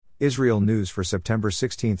Israel News for September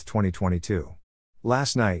 16, 2022.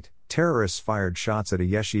 Last night, terrorists fired shots at a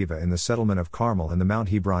yeshiva in the settlement of Carmel in the Mount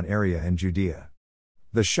Hebron area in Judea.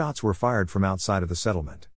 The shots were fired from outside of the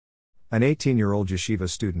settlement. An 18-year-old yeshiva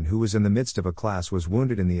student who was in the midst of a class was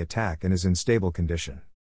wounded in the attack and is in stable condition.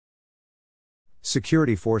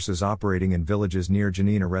 Security forces operating in villages near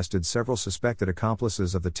Jenin arrested several suspected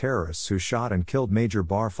accomplices of the terrorists who shot and killed Major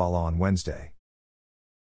Bar Falah on Wednesday.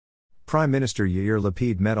 Prime Minister Yair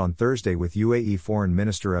Lapid met on Thursday with UAE Foreign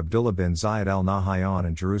Minister Abdullah bin Zayed Al Nahyan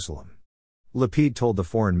in Jerusalem. Lapid told the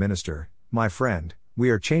foreign minister, "My friend, we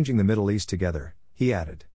are changing the Middle East together," he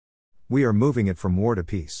added. "We are moving it from war to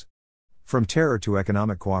peace. From terror to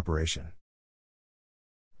economic cooperation."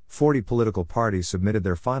 40 political parties submitted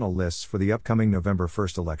their final lists for the upcoming November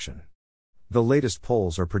 1 election. The latest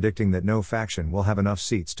polls are predicting that no faction will have enough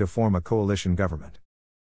seats to form a coalition government.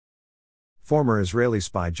 Former Israeli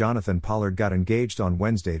spy Jonathan Pollard got engaged on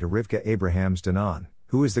Wednesday to Rivka Abrahams Danan,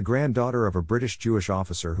 who is the granddaughter of a British Jewish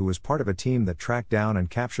officer who was part of a team that tracked down and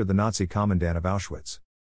captured the Nazi commandant of Auschwitz.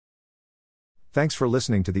 Thanks for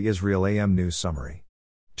listening to the Israel AM News Summary.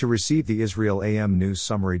 To receive the Israel AM News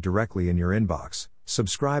Summary directly in your inbox,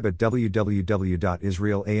 subscribe at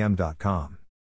www.israelam.com.